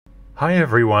Hi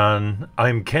everyone,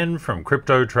 I'm Ken from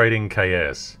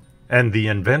CryptoTradingKS and the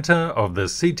inventor of the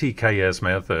CTKS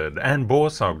method and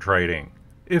BORSOG trading.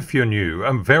 If you're new,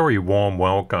 a very warm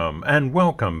welcome and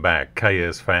welcome back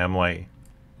KS family.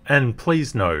 And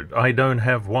please note, I don't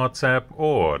have WhatsApp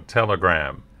or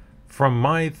Telegram. From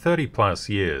my 30 plus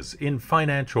years in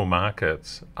financial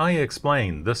markets, I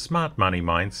explain the smart money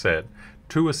mindset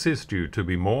to assist you to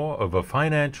be more of a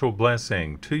financial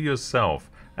blessing to yourself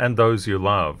and those you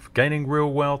love, gaining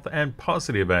real wealth and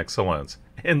positive excellence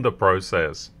in the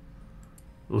process.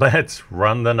 Let's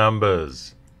run the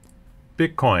numbers.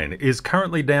 Bitcoin is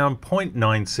currently down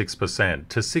 0.96%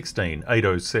 to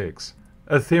 16,806.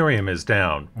 Ethereum is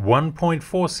down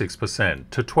 1.46%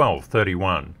 to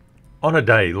 1231. On a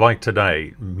day like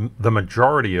today, the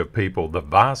majority of people, the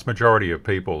vast majority of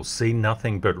people, see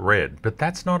nothing but red, but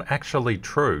that's not actually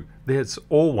true. There's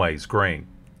always green.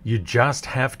 You just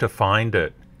have to find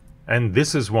it. And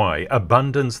this is why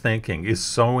abundance thinking is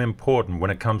so important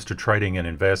when it comes to trading and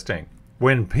investing.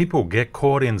 When people get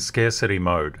caught in scarcity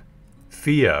mode,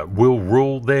 fear will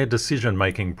rule their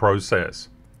decision-making process.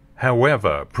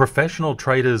 However, professional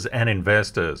traders and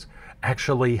investors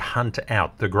actually hunt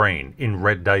out the green in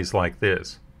red days like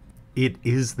this. It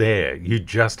is there, you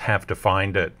just have to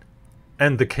find it.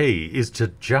 And the key is to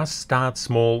just start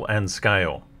small and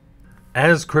scale.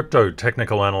 As crypto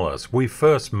technical analysts, we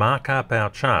first mark up our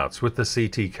charts with the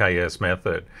CTKS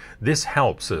method. This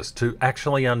helps us to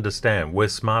actually understand where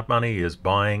smart money is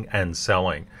buying and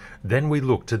selling. Then we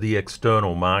look to the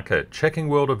external market, checking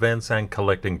world events and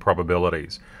collecting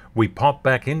probabilities. We pop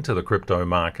back into the crypto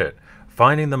market,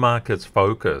 finding the market's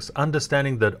focus,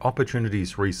 understanding that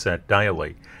opportunities reset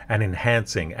daily, and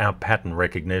enhancing our pattern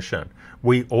recognition.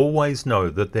 We always know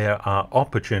that there are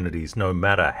opportunities no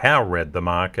matter how red the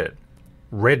market.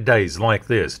 Red days like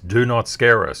this do not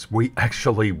scare us. We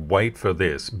actually wait for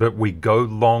this, but we go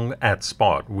long at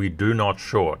spot. We do not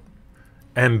short.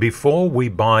 And before we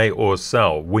buy or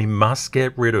sell, we must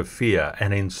get rid of fear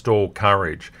and install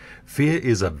courage. Fear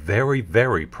is a very,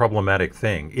 very problematic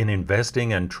thing in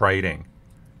investing and trading.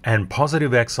 And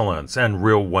positive excellence and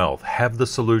real wealth have the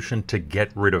solution to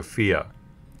get rid of fear.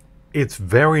 It's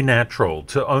very natural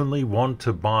to only want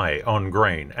to buy on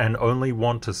green and only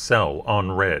want to sell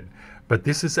on red. But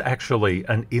this is actually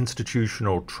an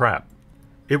institutional trap.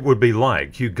 It would be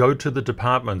like you go to the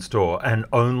department store and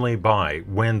only buy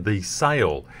when the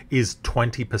sale is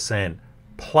 20%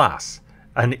 plus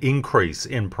an increase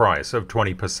in price of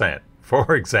 20%.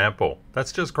 For example,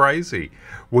 that's just crazy.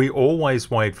 We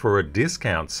always wait for a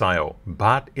discount sale,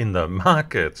 but in the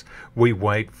markets, we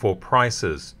wait for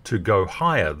prices to go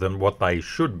higher than what they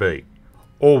should be,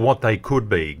 or what they could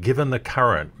be given the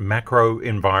current macro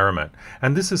environment.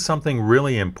 And this is something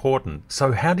really important.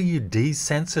 So how do you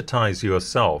desensitize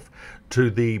yourself to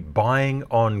the buying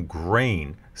on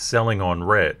green, selling on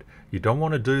red? You don't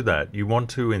want to do that. You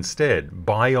want to instead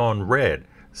buy on red,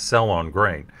 sell on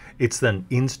green. It's an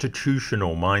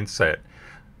institutional mindset.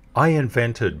 I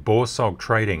invented BORSOG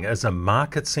trading as a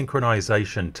market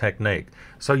synchronization technique.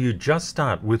 So you just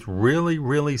start with really,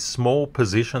 really small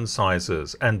position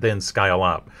sizes and then scale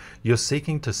up. You're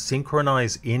seeking to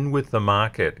synchronize in with the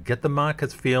market, get the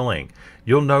market's feeling.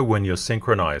 You'll know when you're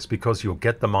synchronized because you'll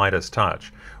get the Midas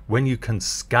touch. When you can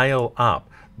scale up,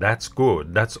 that's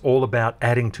good. That's all about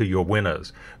adding to your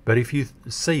winners. But if you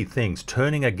see things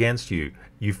turning against you,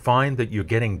 you find that you're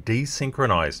getting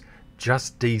desynchronized,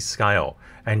 just descale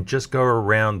and just go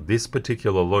around this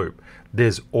particular loop.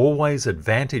 There's always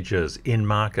advantages in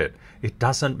market. It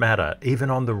doesn't matter. Even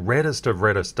on the reddest of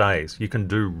reddest days, you can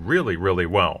do really, really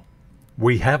well.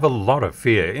 We have a lot of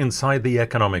fear inside the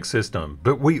economic system,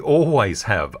 but we always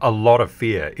have a lot of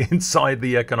fear inside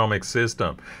the economic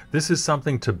system. This is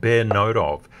something to bear note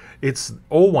of. It's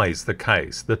always the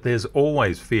case that there's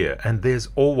always fear and there's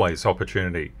always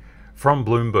opportunity. From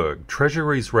Bloomberg,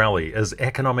 treasuries rally as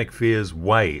economic fears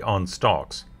weigh on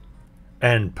stocks.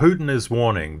 And Putin is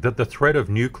warning that the threat of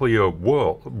nuclear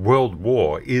world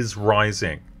war is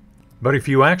rising. But if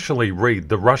you actually read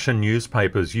the Russian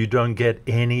newspapers, you don't get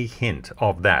any hint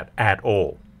of that at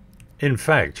all. In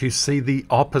fact, you see the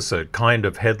opposite kind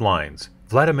of headlines.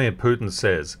 Vladimir Putin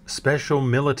says special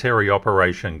military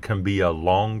operation can be a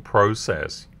long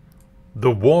process.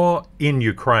 The war in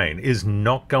Ukraine is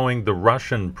not going the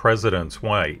Russian president's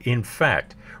way. In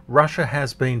fact, Russia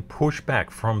has been pushed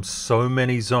back from so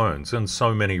many zones and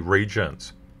so many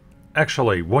regions.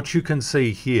 Actually, what you can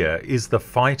see here is the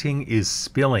fighting is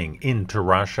spilling into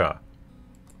Russia.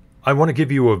 I want to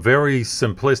give you a very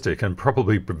simplistic and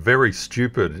probably very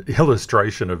stupid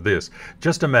illustration of this.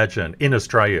 Just imagine in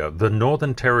Australia, the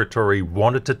Northern Territory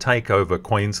wanted to take over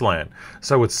Queensland,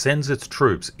 so it sends its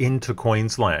troops into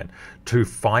Queensland to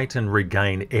fight and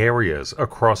regain areas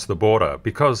across the border,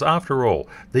 because after all,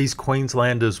 these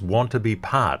Queenslanders want to be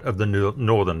part of the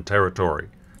Northern Territory.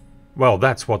 Well,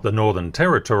 that's what the Northern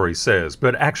Territory says,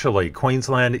 but actually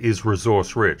Queensland is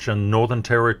resource rich and Northern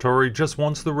Territory just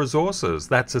wants the resources.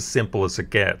 That's as simple as it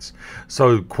gets.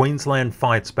 So Queensland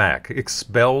fights back,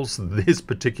 expels this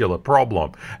particular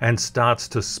problem, and starts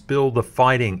to spill the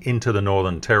fighting into the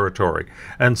Northern Territory.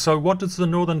 And so what does the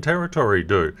Northern Territory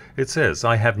do? It says,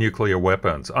 I have nuclear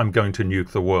weapons, I'm going to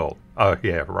nuke the world. Oh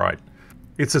yeah, right.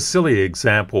 It's a silly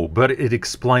example, but it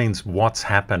explains what's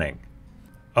happening.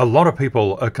 A lot of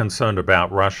people are concerned about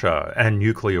Russia and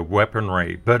nuclear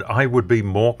weaponry, but I would be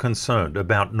more concerned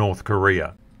about North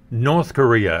Korea. North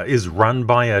Korea is run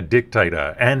by a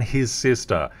dictator and his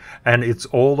sister, and it's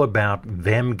all about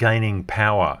them gaining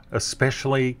power,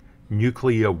 especially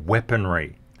nuclear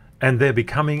weaponry. And they're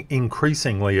becoming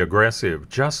increasingly aggressive.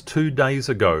 Just 2 days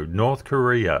ago, North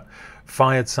Korea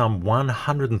fired some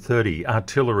 130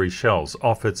 artillery shells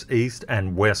off its east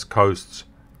and west coasts.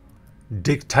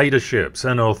 Dictatorships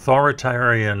and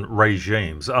authoritarian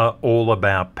regimes are all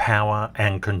about power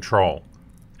and control.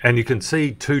 And you can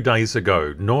see 2 days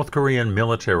ago, North Korean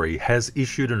military has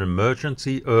issued an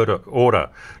emergency order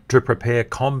to prepare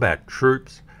combat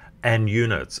troops and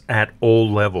units at all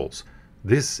levels.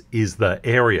 This is the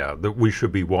area that we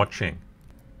should be watching.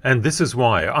 And this is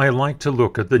why I like to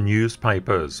look at the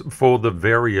newspapers for the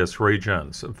various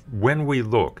regions. When we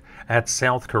look at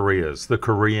South Korea's The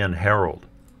Korean Herald,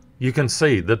 you can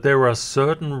see that there are a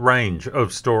certain range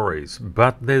of stories,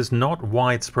 but there's not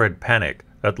widespread panic,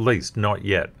 at least not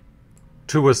yet.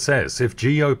 To assess if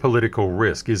geopolitical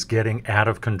risk is getting out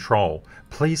of control,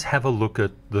 please have a look at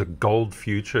the gold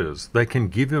futures. They can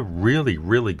give a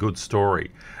really good story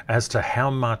as to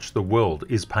how much the world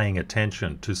is paying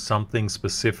attention to something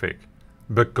specific.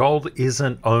 But gold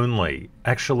isn't only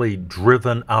actually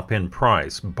driven up in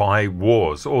price by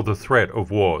wars or the threat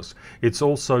of wars. It's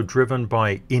also driven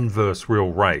by inverse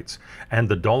real rates, and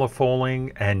the dollar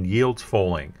falling and yields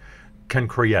falling can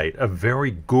create a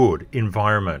very good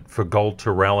environment for gold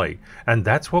to rally. And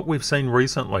that's what we've seen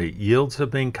recently. Yields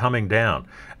have been coming down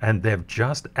and they've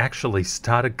just actually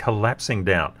started collapsing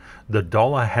down. The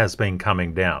dollar has been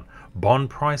coming down. Bond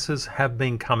prices have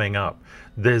been coming up.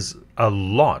 There's a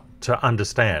lot to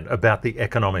understand about the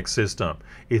economic system.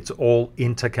 It's all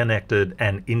interconnected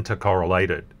and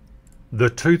intercorrelated. The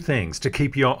two things to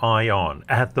keep your eye on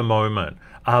at the moment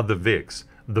are the VIX,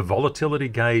 the volatility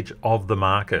gauge of the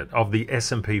market, of the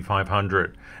S&P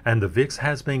 500, and the VIX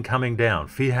has been coming down.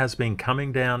 Fear has been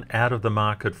coming down out of the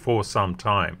market for some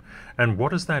time. And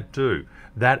what does that do?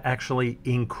 That actually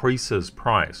increases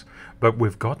price. But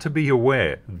we've got to be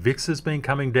aware, VIX has been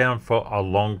coming down for a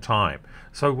long time.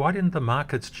 So why didn't the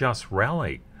markets just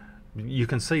rally? You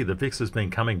can see the VIX has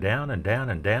been coming down and down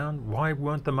and down. Why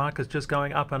weren't the markets just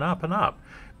going up and up and up?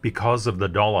 Because of the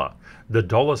dollar. The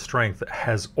dollar strength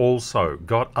has also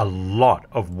got a lot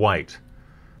of weight.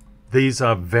 These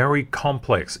are very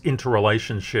complex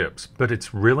interrelationships, but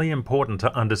it's really important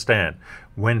to understand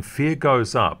when fear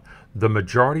goes up, the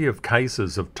majority of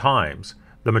cases of times,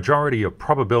 the majority of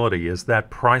probability is that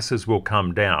prices will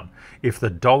come down. If the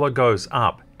dollar goes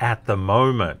up at the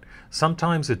moment,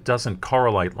 sometimes it doesn't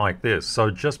correlate like this, so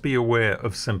just be aware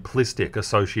of simplistic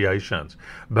associations.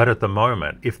 But at the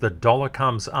moment, if the dollar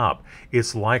comes up,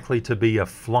 it's likely to be a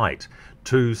flight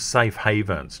to safe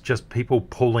havens, just people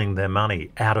pulling their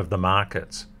money out of the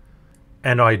markets.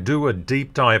 And I do a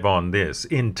deep dive on this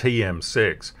in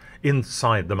TM6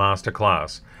 inside the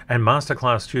Masterclass. And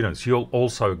Masterclass students, you'll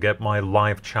also get my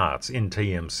live charts in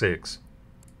TM6.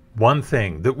 One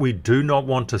thing that we do not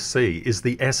want to see is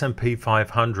the S&P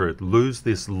 500 lose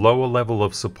this lower level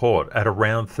of support at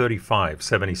around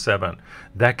 35.77.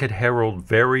 That could herald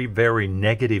very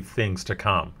negative things to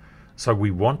come. So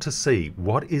we want to see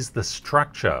what is the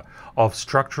structure of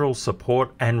structural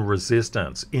support and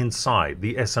resistance inside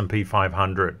the S&P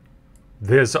 500.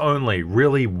 There's only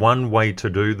really one way to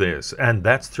do this, and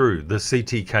that's through the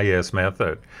CTKS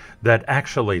method that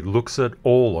actually looks at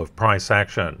all of price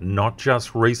action, not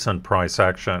just recent price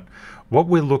action. What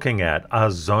we're looking at are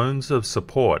zones of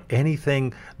support.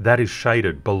 Anything that is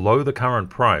shaded below the current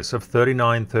price of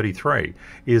 39.33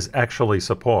 is actually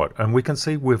support. And we can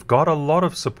see we've got a lot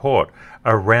of support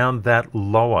around that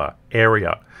lower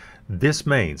area. This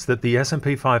means that the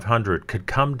S&P 500 could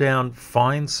come down,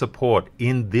 find support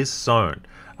in this zone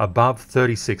above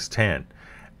 36.10,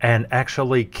 and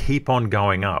actually keep on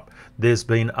going up. There's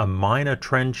been a minor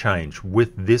trend change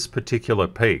with this particular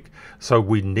peak, so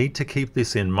we need to keep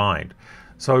this in mind.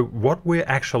 So what we're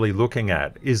actually looking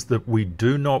at is that we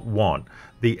do not want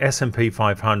the S&P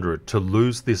 500 to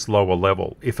lose this lower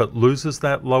level. If it loses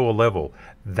that lower level,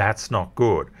 that's not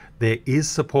good. There is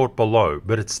support below,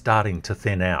 but it's starting to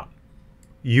thin out.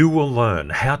 You will learn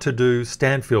how to do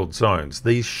Stanfield zones,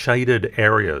 these shaded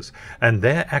areas, and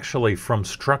they're actually from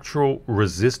structural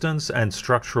resistance and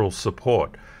structural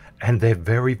support, and they're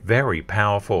very, very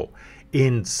powerful.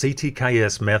 In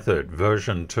CTKS method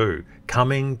version 2,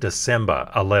 coming December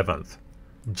 11th.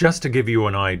 Just to give you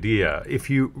an idea, if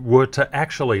you were to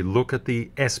actually look at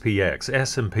the SPX,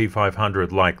 S&P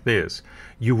 500 like this,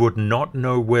 you would not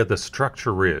know where the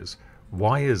structure is.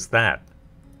 Why is that?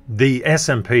 The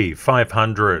S&P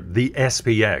 500, the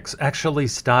SPX, actually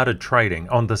started trading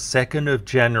on the 2nd of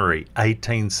January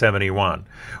 1871.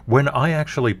 When I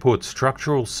actually put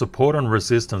structural support and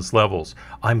resistance levels,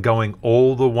 I'm going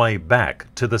all the way back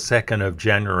to the 2nd of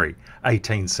January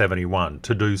 1871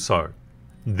 to do so.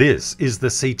 This is the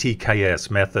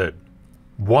CTKS method.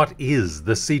 What is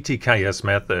the CTKS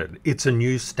method? It's a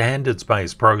new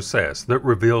standards-based process that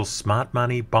reveals smart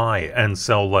money buy and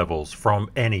sell levels from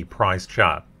any price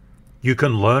chart. You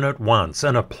can learn it once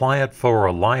and apply it for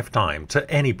a lifetime to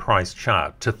any price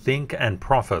chart to think and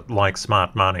profit like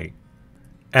smart money.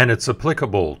 And it's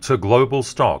applicable to global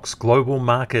stocks, global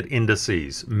market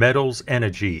indices, metals,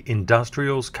 energy,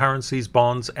 industrials, currencies,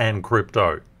 bonds, and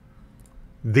crypto.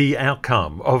 The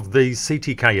outcome of the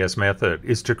CTKS method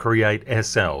is to create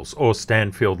SLs or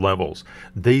Stanfield levels.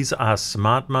 These are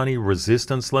smart money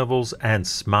resistance levels and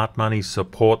smart money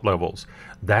support levels.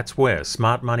 That's where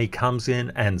smart money comes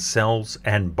in and sells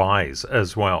and buys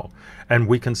as well. And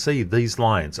we can see these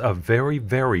lines are very,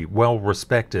 very well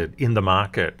respected in the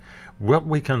market. What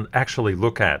we can actually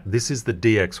look at, this is the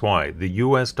DXY, the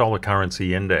US dollar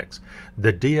currency index.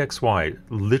 The DXY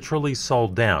literally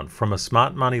sold down from a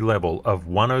smart money level of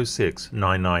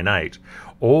 106,998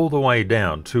 all the way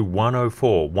down to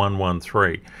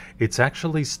 104,113. It's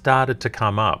actually started to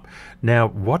come up. Now,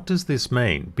 what does this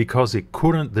mean? Because the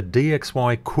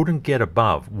DXY couldn't get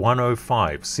above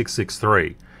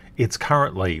 105,663. It's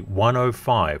currently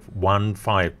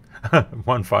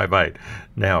 105,158,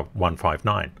 now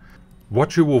 159.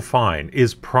 What you will find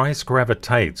is price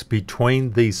gravitates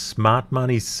between these smart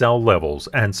money sell levels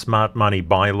and smart money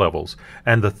buy levels,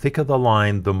 and the thicker the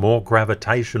line, the more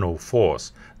gravitational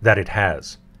force that it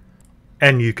has.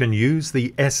 And you can use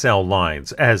the SL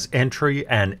lines as entry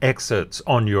and exits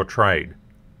on your trade.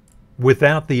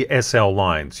 Without the SL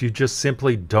lines, you just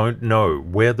simply don't know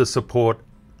where the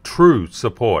true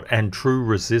support and true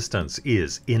resistance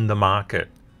is in the market.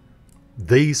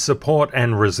 These support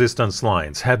and resistance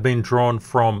lines have been drawn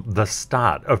from the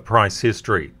start of price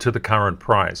history to the current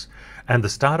price, and the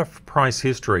start of price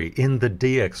history in the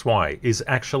DXY is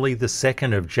actually the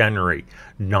 2nd of January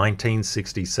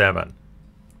 1967.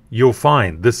 You'll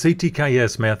find the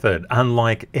CTKS method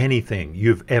unlike anything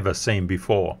you've ever seen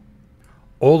before.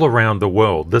 All around the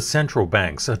world, the central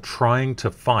banks are trying to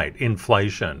fight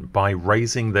inflation by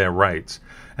raising their rates,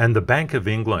 and the Bank of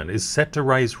England is set to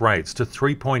raise rates to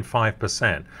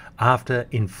 3.5% after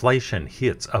inflation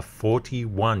hits a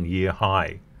 41-year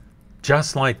high.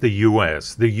 Just like the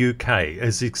US, the UK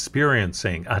is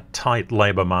experiencing a tight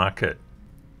labour market.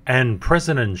 And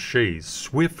President Xi's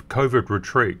swift COVID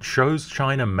retreat shows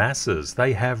China masses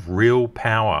they have real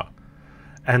power.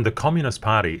 And the Communist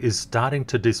Party is starting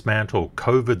to dismantle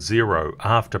COVID zero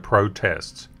after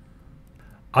protests.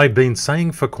 I've been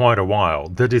saying for quite a while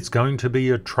that it's going to be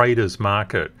a trader's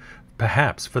market,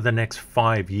 perhaps for the next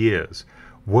 5 years.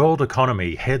 World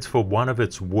economy heads for one of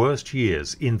its worst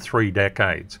years in 3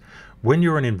 decades. When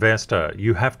you're an investor,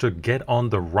 you have to get on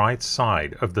the right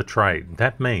side of the trade.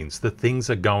 That means that things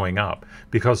are going up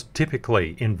because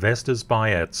typically investors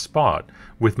buy at spot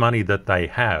with money that they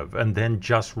have and then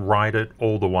just ride it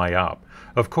all the way up.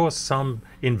 Of course, some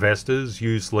investors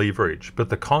use leverage, but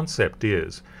the concept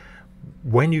is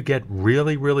when you get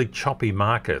really, really choppy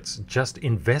markets, just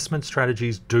investment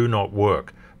strategies do not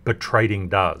work, but trading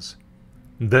does.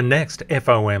 The next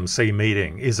FOMC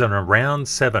meeting is in around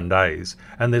 7 days,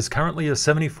 and there's currently a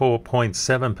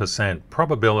 74.7%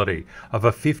 probability of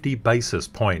a 50 basis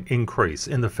point increase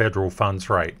in the federal funds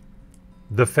rate.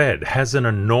 The Fed has an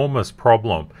enormous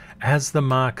problem. As the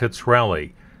markets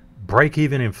rally,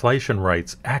 break-even inflation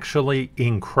rates actually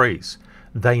increase.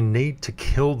 They need to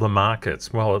kill the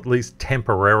markets, well, at least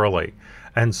temporarily.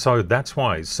 And so that's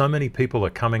why so many people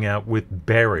are coming out with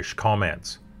bearish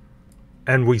comments.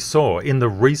 And we saw in the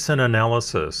recent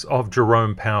analysis of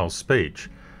Jerome Powell's speech,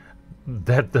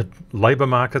 that the labor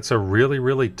markets are really,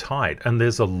 really tight and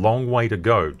there's a long way to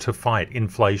go to fight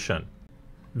inflation.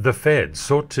 The Fed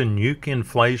sought to nuke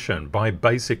inflation by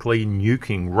basically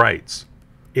nuking rates,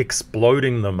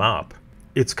 exploding them up.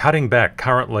 It's cutting back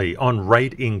currently on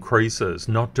rate increases,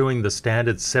 not doing the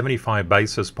standard 75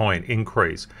 basis point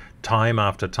increase time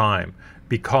after time,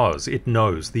 because it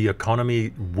knows the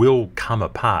economy will come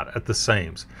apart at the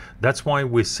seams. That's why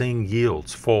we're seeing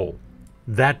yields fall.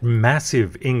 That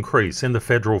massive increase in the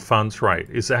federal funds rate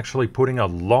is actually putting a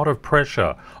lot of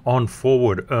pressure on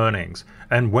forward earnings.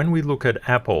 And when we look at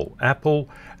Apple, Apple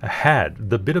had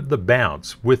the bit of the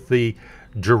bounce with the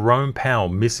Jerome Powell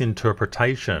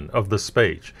misinterpretation of the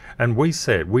speech. And we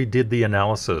said, we did the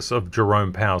analysis of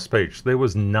Jerome Powell's speech. There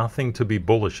was nothing to be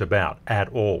bullish about at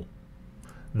all.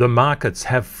 The markets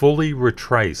have fully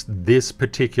retraced this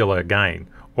particular gain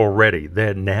already.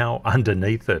 They're now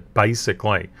underneath it,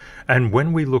 basically. And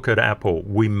when we look at Apple,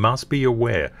 we must be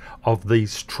aware of the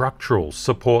structural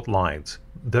support lines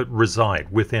that reside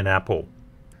within Apple.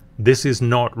 This is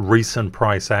not recent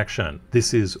price action.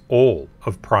 This is all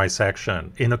of price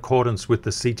action in accordance with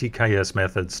the CTKS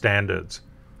method standards.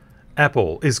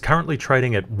 Apple is currently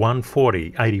trading at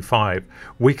 140.85.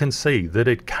 We can see that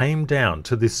it came down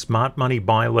to this smart money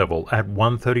buy level at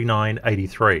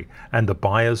 139.83 and the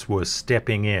buyers were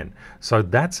stepping in. So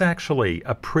that's actually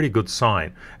a pretty good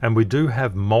sign, and we do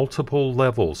have multiple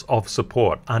levels of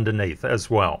support underneath as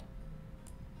well.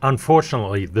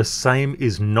 Unfortunately, the same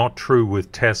is not true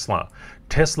with Tesla.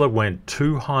 Tesla went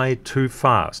too high, too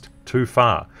fast, too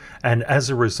far, and as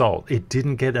a result, it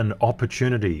didn't get an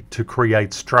opportunity to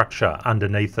create structure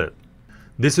underneath it.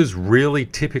 This is really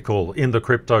typical in the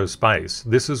crypto space.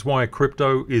 This is why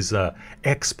crypto is an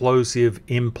explosive,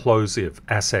 implosive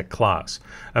asset class.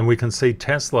 And we can see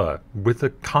Tesla with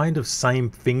the kind of same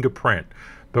fingerprint.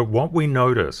 But what we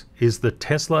notice is that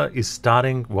Tesla is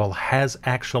starting, well, has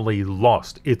actually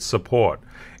lost its support.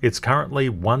 It's currently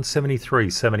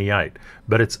 173.78,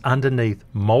 but it's underneath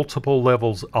multiple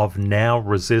levels of now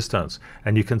resistance.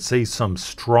 And you can see some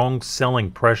strong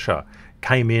selling pressure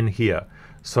came in here.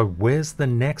 So where's the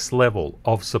next level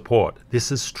of support?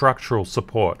 This is structural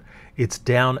support. It's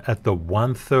down at the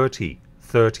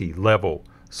 130.30 level.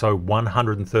 So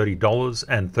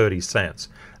 $130.30.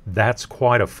 That's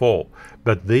quite a fall,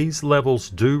 but these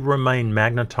levels do remain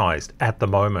magnetized at the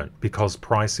moment because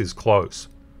price is close.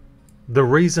 The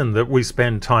reason that we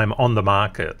spend time on the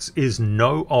markets is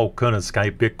no alt can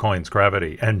escape Bitcoin's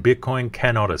gravity, and Bitcoin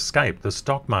cannot escape the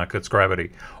stock market's gravity.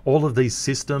 All of these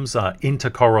systems are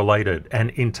intercorrelated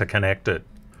and interconnected.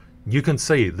 You can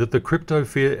see that the Crypto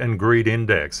Fear and Greed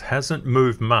Index hasn't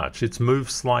moved much, it's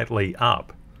moved slightly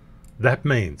up. That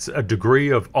means a degree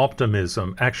of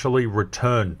optimism actually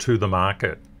returned to the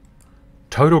market.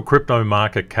 Total crypto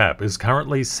market cap is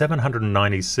currently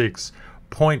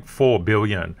 $796.4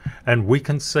 billion, and we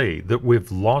can see that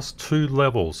we've lost two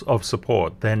levels of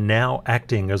support. They're now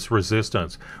acting as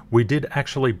resistance. We did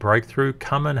actually break through,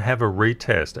 come and have a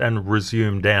retest and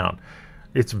resume down.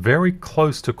 It's very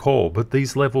close to call, but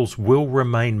these levels will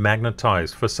remain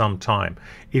magnetized for some time.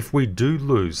 If we do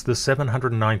lose the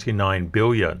 799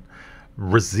 billion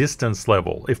resistance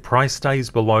level, if price stays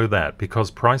below that,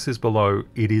 because price is below,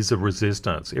 it is a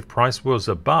resistance. If price was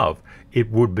above, it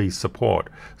would be support.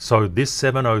 So this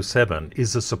 707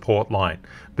 is a support line,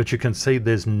 but you can see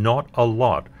there's not a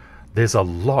lot. There's a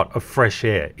lot of fresh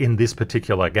air in this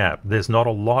particular gap. There's not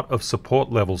a lot of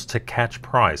support levels to catch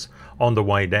price on the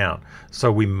way down.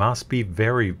 So we must be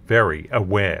very, very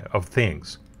aware of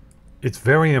things. It's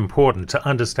very important to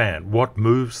understand what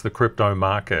moves the crypto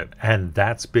market, and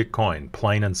that's Bitcoin,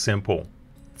 plain and simple.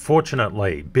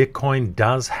 Fortunately, Bitcoin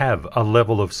does have a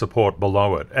level of support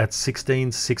below it at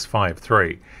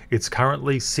 16,653. It's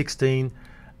currently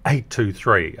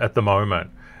 16,823 at the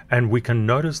moment. And we can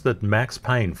notice that max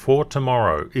pain for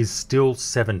tomorrow is still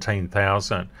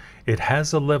 17,000. It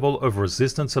has a level of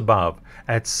resistance above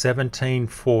at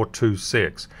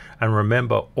 17,426. And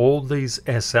remember, all these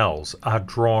SLs are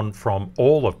drawn from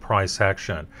all of price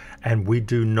action, and we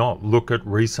do not look at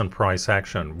recent price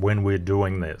action when we're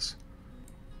doing this.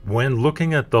 When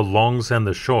looking at the longs and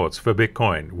the shorts for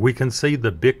Bitcoin, we can see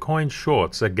the Bitcoin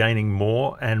shorts are gaining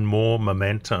more and more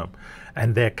momentum,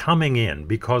 and they're coming in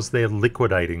because they're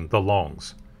liquidating the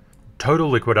longs. Total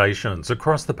liquidations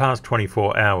across the past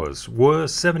 24 hours were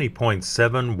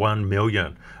 70.71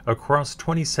 million across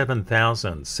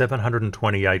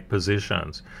 27,728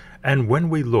 positions. And when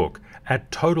we look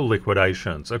at total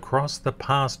liquidations across the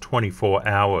past 24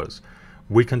 hours,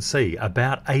 we can see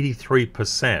about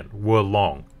 83% were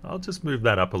long. I'll just move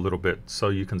that up a little bit so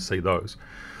you can see those.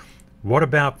 What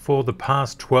about for the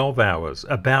past 12 hours?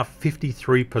 About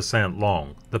 53%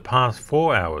 long. The past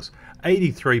 4 hours,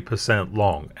 83%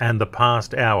 long. And the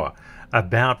past hour,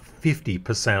 about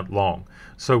 50% long.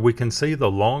 So we can see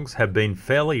the longs have been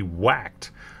fairly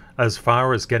whacked as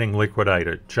far as getting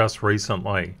liquidated just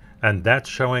recently. And that's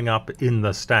showing up in the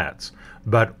stats.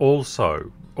 But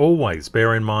also, always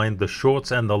bear in mind the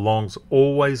shorts and the longs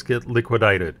always get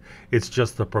liquidated. It's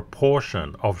just the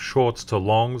proportion of shorts to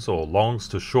longs or longs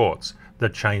to shorts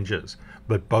that changes.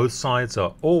 But both sides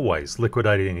are always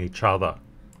liquidating each other.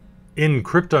 In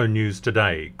crypto news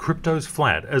today, crypto's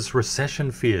flat as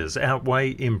recession fears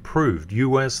outweigh improved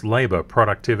US labor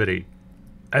productivity.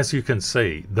 As you can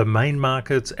see, the main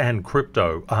markets and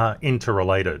crypto are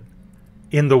interrelated.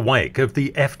 In the wake of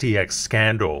the FTX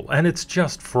scandal, and it's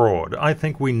just fraud, I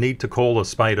think we need to call a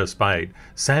spade a spade.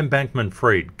 Sam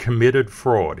Bankman-Fried committed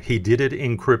fraud. He did it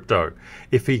in crypto.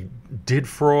 If he did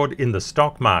fraud in the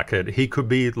stock market, he could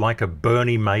be like a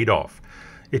Bernie Madoff.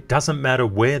 It doesn't matter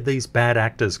where these bad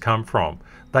actors come from.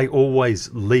 They always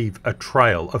leave a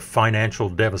trail of financial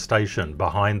devastation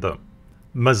behind them.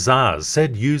 Mazars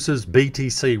said users'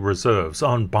 BTC reserves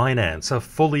on Binance are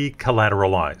fully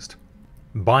collateralized.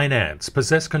 Binance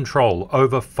possessed control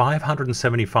over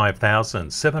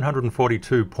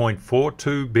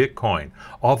 575,742.42 Bitcoin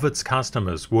of its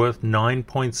customers worth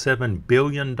 $9.7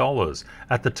 billion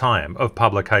at the time of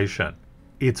publication.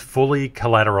 It's fully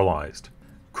collateralized.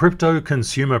 Crypto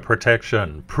consumer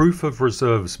protection proof of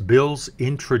reserves bills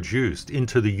introduced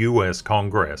into the US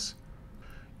Congress.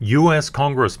 US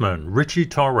Congressman Richie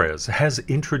Torres has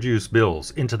introduced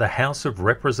bills into the House of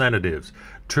Representatives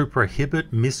to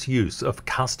prohibit misuse of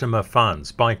customer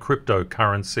funds by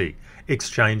cryptocurrency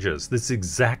exchanges. This is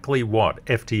exactly what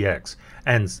FTX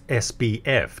and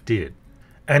SBF did.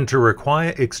 And to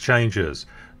require exchanges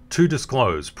to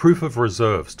disclose proof of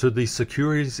reserves to the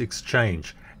Securities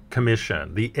Exchange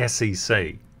Commission, the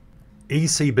SEC.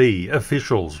 ECB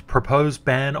officials propose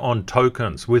ban on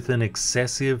tokens with an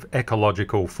excessive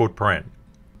ecological footprint.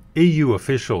 EU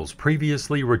officials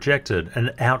previously rejected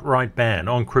an outright ban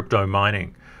on crypto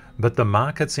mining, but the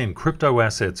Markets in Crypto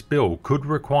Assets Bill could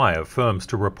require firms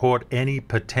to report any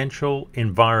potential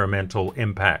environmental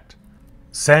impact.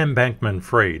 Sam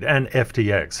Bankman-Fried and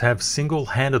FTX have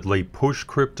single-handedly pushed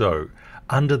crypto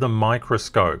under the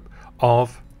microscope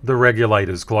of the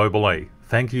regulators globally.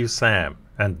 Thank you, Sam.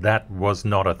 And that was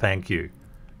not a thank you.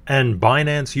 And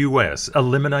Binance US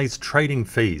eliminates trading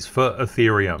fees for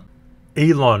Ethereum.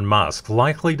 Elon Musk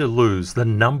likely to lose the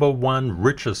 #1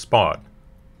 richest spot.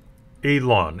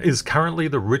 Elon is currently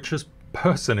the richest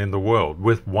person in the world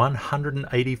with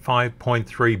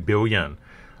 $185.3 billion.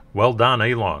 Well done,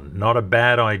 Elon. Not a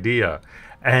bad idea.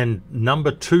 And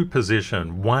 #2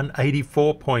 position,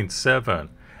 184.7.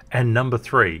 And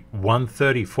 #3,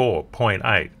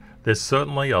 134.8. There's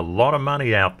certainly a lot of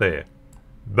money out there.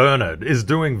 Bernard is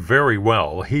doing very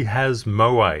well. He has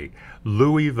Moët,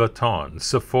 Louis Vuitton,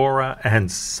 Sephora, and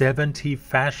 70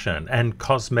 fashion and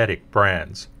cosmetic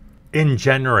brands. In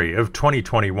January of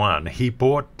 2021, he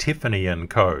bought Tiffany &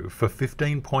 Co. for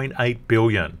 $15.8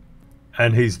 billion.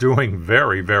 And he's doing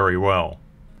very, very well.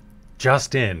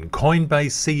 Just in,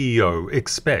 Coinbase CEO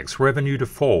expects revenue to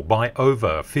fall by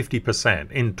over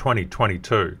 50% in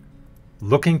 2022.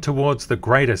 Looking towards the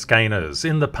greatest gainers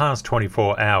in the past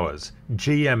 24 hours,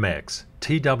 GMX,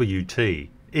 TWT,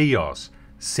 EOS,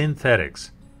 Synthetics,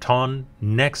 TON,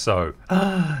 Nexo,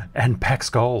 and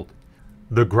Pax Gold.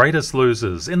 The greatest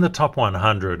losers in the top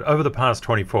 100 over the past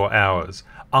 24 hours,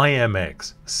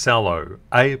 IMX, Cello,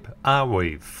 Ape,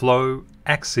 Arweave, Flow,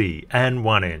 Axie, and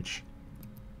 1inch.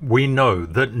 We know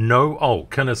that no alt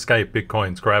can escape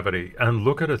Bitcoin's gravity, and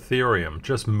look at Ethereum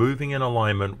just moving in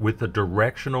alignment with the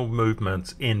directional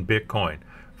movements in Bitcoin,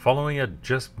 following it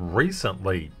just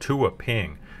recently to a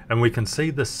ping, and we can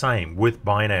see the same with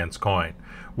Binance Coin.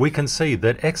 We can see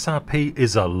that XRP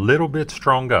is a little bit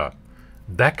stronger.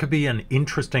 That could be an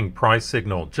interesting price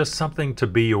signal, just something to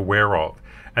be aware of.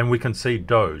 And we can see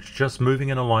Doge just moving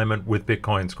in alignment with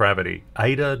Bitcoin's gravity.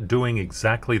 ADA doing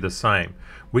exactly the same.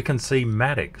 We can see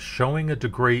Matic showing a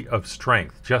degree of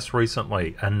strength just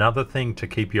recently, another thing to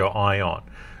keep your eye on.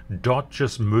 DOT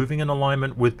just moving in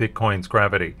alignment with Bitcoin's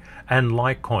gravity, and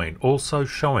Litecoin also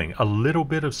showing a little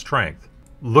bit of strength.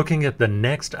 Looking at the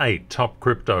next 8 top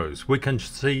cryptos, we can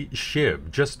see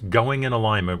SHIB just going in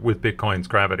alignment with Bitcoin's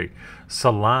gravity.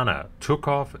 Solana took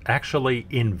off, actually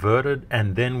inverted,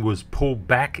 and then was pulled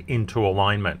back into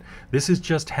alignment. This is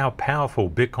just how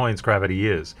powerful Bitcoin's gravity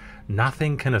is.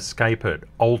 Nothing can escape it,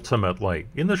 ultimately.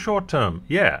 In the short term,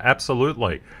 yeah,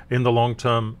 absolutely. In the long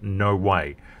term, no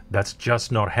way. That's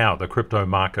just not how the crypto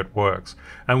market works.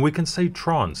 And we can see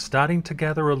Tron starting to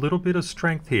gather a little bit of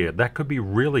strength here. That could be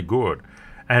really good.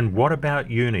 And what about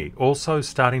Uni? Also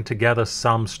starting to gather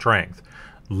some strength.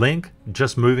 Link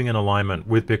just moving in alignment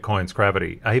with Bitcoin's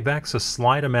gravity. AVAX a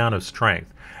slight amount of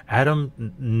strength.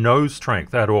 Atom no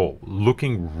strength at all,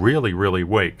 looking really, really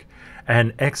weak.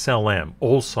 And XLM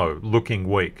also looking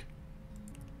weak.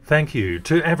 Thank you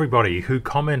to everybody who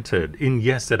commented in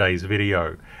yesterday's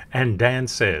video. And Dan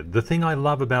said, the thing I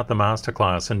love about the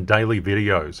masterclass and daily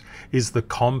videos is the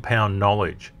compound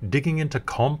knowledge, digging into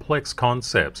complex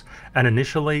concepts and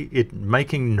initially it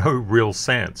making no real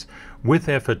sense. With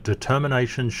effort,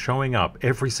 determination showing up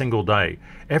every single day.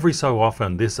 Every so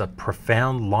often there's a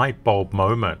profound light bulb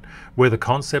moment where the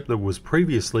concept that was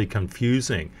previously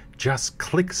confusing just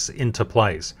clicks into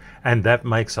place, and that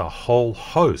makes a whole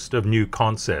host of new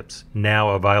concepts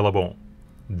now available.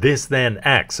 This then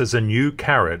acts as a new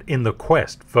carrot in the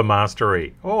quest for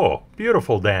mastery. Oh,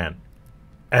 beautiful, Dan.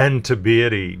 And to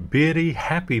Beardy,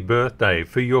 happy birthday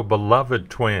for your beloved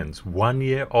twins, 1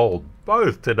 year old,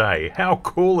 both today. How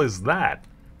cool is that?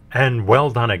 And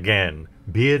well done again,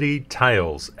 Beardy,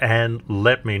 Tails, and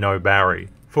Let Me Know Barry,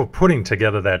 for putting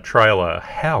together that trailer.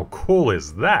 How cool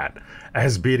is that?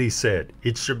 As Beardy said,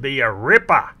 it should be a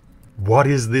ripper. What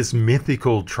is this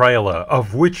mythical trailer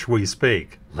of which we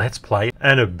speak? Let's play.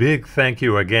 And a big thank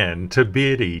you again to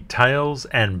Beardy, Tails,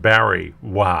 and Barry.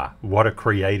 Wow, what a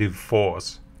creative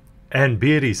force. And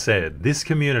Beardy said, this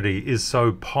community is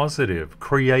so positive,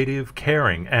 creative,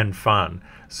 caring, and fun.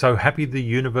 So happy the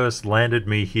universe landed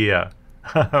me here.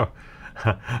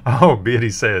 Oh, Beardy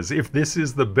says, if this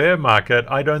is the bear market,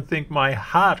 I don't think my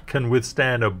heart can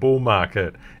withstand a bull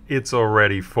market. It's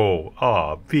already full.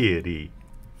 Oh, Beardy.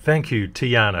 Thank you,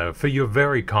 Tiana, for your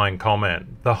very kind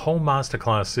comment. The whole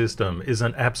masterclass system is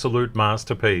an absolute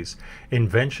masterpiece.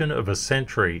 Invention of a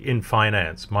century in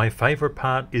finance. My favorite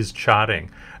part is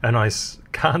charting, and I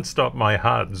can't stop my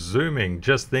heart zooming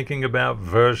just thinking about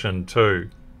version 2.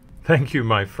 Thank you,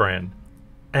 my friend.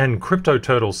 And Crypto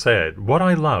Turtle said, what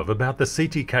I love about the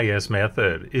CTKS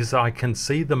method is I can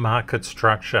see the market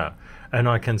structure and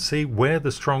I can see where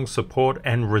the strong support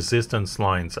and resistance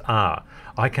lines are.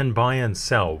 I can buy and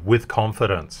sell with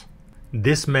confidence.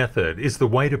 This method is the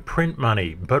way to print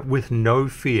money, but with no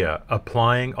fear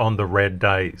applying on the red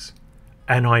days.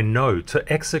 And I know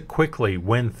to exit quickly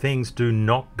when things do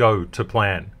not go to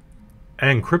plan.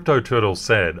 And Crypto Turtle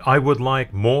said, I would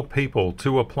like more people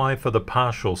to apply for the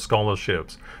partial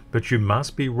scholarships, but you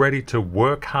must be ready to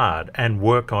work hard and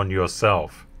work on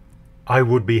yourself. I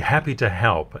would be happy to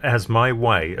help as my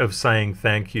way of saying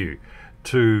thank you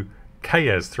to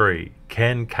KS3,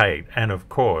 Ken, Kate, and of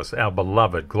course our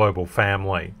beloved global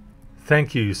family.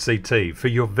 Thank you, CT, for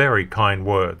your very kind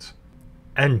words.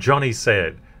 And Johnny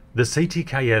said, the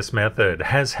CTKS method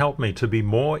has helped me to be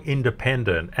more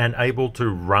independent and able to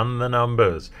run the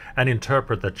numbers and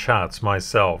interpret the charts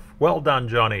myself. Well done,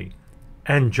 Johnny.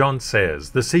 And John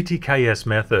says, the CTKS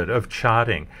method of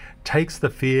charting takes the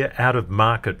fear out of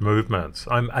market movements.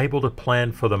 I'm able to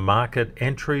plan for the market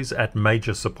entries at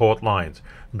major support lines,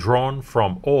 drawn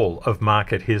from all of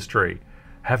market history.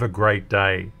 Have a great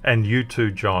day. And you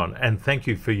too, John, and thank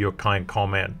you for your kind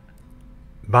comment.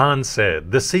 Barnes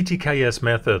said, the CTKS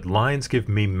method lines give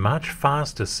me much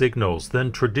faster signals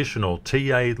than traditional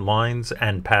TA lines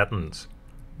and patterns.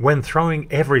 When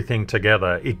throwing everything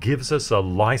together, it gives us a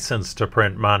license to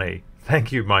print money.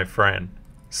 Thank you, my friend.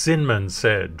 Sinman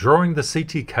said, drawing the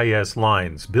CTKS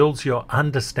lines builds your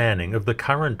understanding of the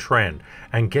current trend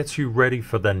and gets you ready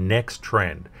for the next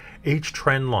trend. Each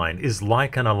trend line is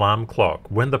like an alarm clock.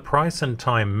 When the price and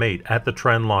time meet at the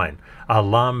trend line,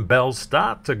 alarm bells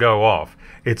start to go off.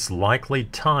 It's likely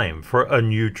time for a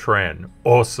new trend.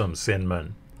 Awesome,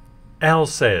 Sinman. Al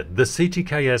said, the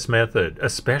CTKS method,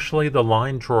 especially the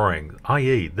line drawing,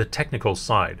 i.e. the technical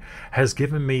side, has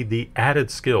given me the added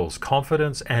skills,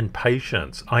 confidence and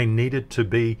patience I needed to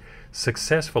be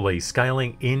successfully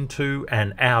scaling into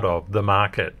and out of the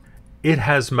market. It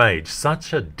has made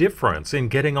such a difference in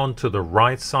getting onto the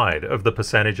right side of the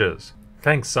percentages.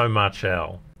 Thanks so much,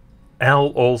 Al. Al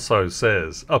also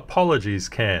says, apologies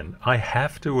Ken, I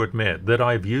have to admit that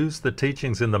I've used the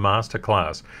teachings in the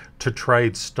masterclass to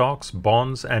trade stocks,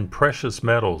 bonds and precious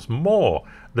metals more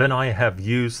than I have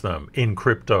used them in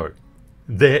crypto.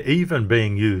 They're even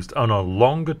being used on a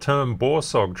longer term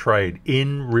BORSOG trade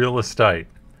in real estate.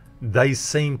 They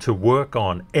seem to work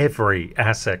on every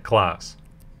asset class.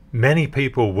 Many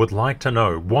people would like to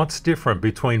know what's different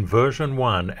between version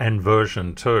 1 and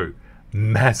version 2.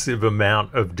 Massive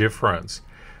amount of difference.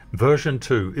 Version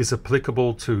 2 is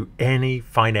applicable to any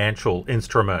financial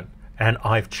instrument, and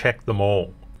I've checked them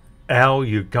all. Al,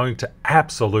 you're going to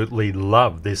absolutely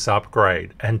love this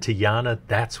upgrade, and Tiana,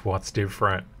 that's what's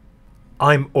different.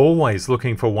 I'm always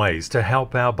looking for ways to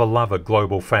help our beloved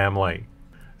global family.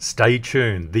 Stay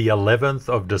tuned, the 11th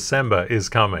of December is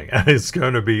coming, and it's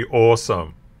going to be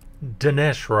awesome.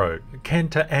 Dinesh wrote, Ken,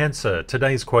 to answer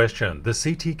today's question, the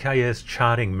CTKS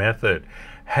charting method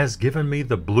has given me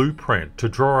the blueprint to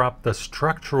draw up the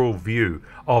structural view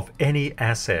of any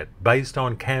asset based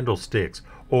on candlesticks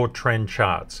or trend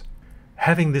charts.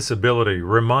 Having this ability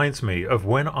reminds me of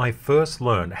when I first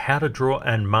learned how to draw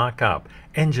and mark up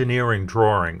engineering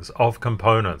drawings of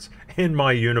components in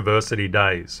my university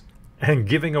days, and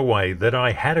giving away that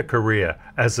I had a career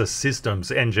as a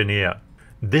systems engineer.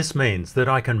 This means that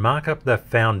I can mark up the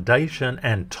foundation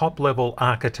and top-level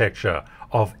architecture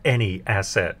of any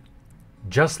asset,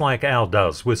 just like Al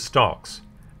does with stocks,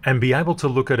 and be able to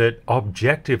look at it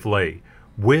objectively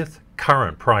with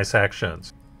current price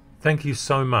actions. Thank you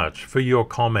so much for your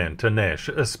comment, Dinesh,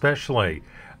 especially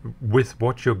with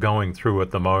what you're going through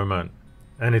at the moment.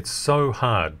 And it's so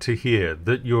hard to hear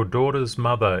that your daughter's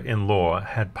mother-in-law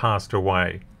had passed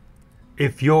away.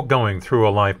 If you're going through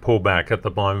a life pullback at the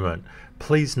moment,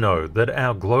 please know that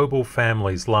our global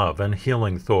family's love and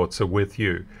healing thoughts are with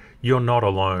you. You're not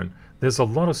alone. There's a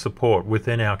lot of support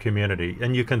within our community,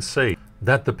 and you can see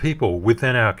that the people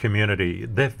within our community,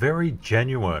 they're very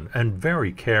genuine and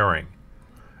very caring.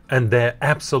 And they're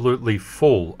absolutely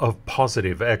full of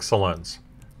positive excellence.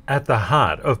 At the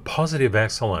heart of positive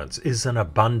excellence is an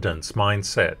abundance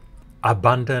mindset.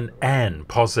 Abundant and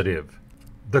positive.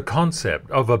 The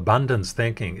concept of abundance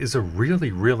thinking is a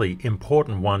really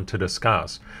important one to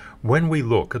discuss when we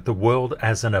look at the world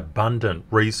as an abundant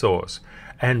resource,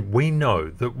 and we know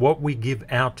that what we give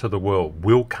out to the world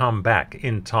will come back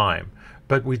in time,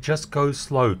 but we just go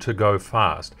slow to go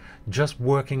fast, just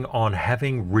working on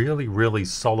having really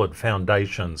solid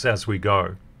foundations as we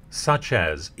go, such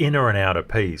as inner and outer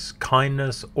peace,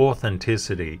 kindness,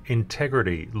 authenticity,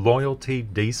 integrity, loyalty,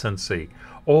 decency.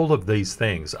 All of these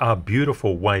things are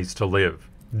beautiful ways to live.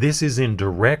 This is in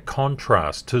direct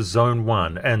contrast to Zone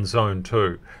 1 and Zone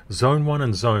 2. Zone 1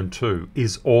 and Zone 2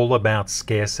 is all about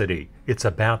scarcity. It's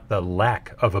about the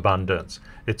lack of abundance.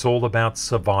 It's all about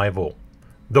survival.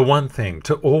 The one thing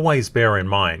to always bear in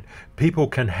mind, people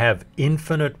can have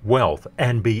infinite wealth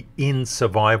and be in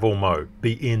survival mode,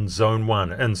 be in Zone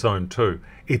 1 and Zone 2.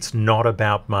 It's not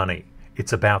about money.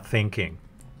 It's about thinking.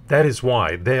 That is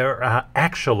why there are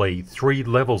actually 3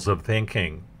 levels of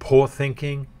thinking: poor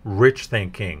thinking, rich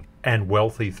thinking, and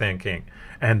wealthy thinking,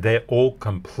 and they're all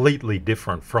completely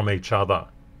different from each other.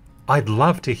 I'd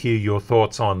love to hear your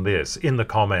thoughts on this in the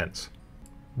comments.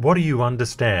 What do you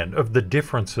understand of the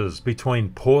differences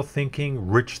between poor thinking,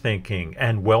 rich thinking,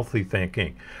 and wealthy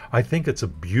thinking? I think it's a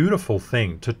beautiful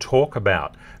thing to talk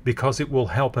about because it will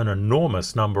help an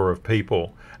enormous number of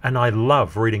people, and I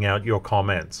love reading out your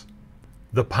comments.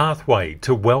 The pathway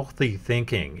to wealthy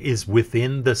thinking is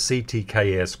within the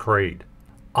CTKS Creed.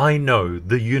 I know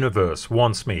the universe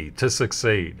wants me to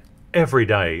succeed. Every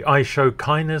day I show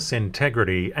kindness,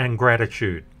 integrity, and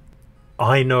gratitude.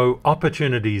 I know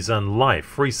opportunities and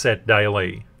life reset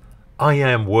daily. I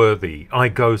am worthy. I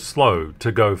go slow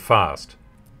to go fast.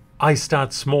 I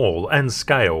start small and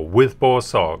scale with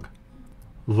BORSOG.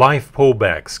 Life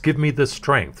pullbacks give me the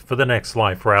strength for the next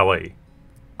life rally.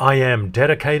 I am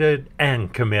dedicated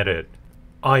and committed.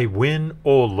 I win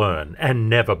or learn and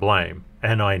never blame,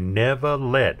 and I never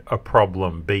let a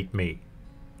problem beat me.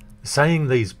 Saying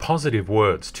these positive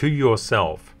words to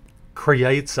yourself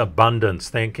creates abundance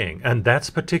thinking, and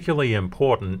that's particularly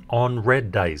important on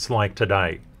red days like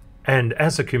today. And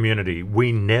as a community,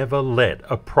 we never let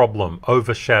a problem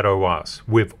overshadow us.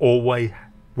 We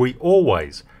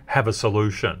always have a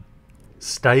solution.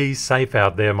 Stay safe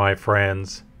out there, my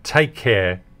friends. Take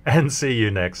care, and see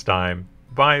you next time.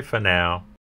 Bye for now.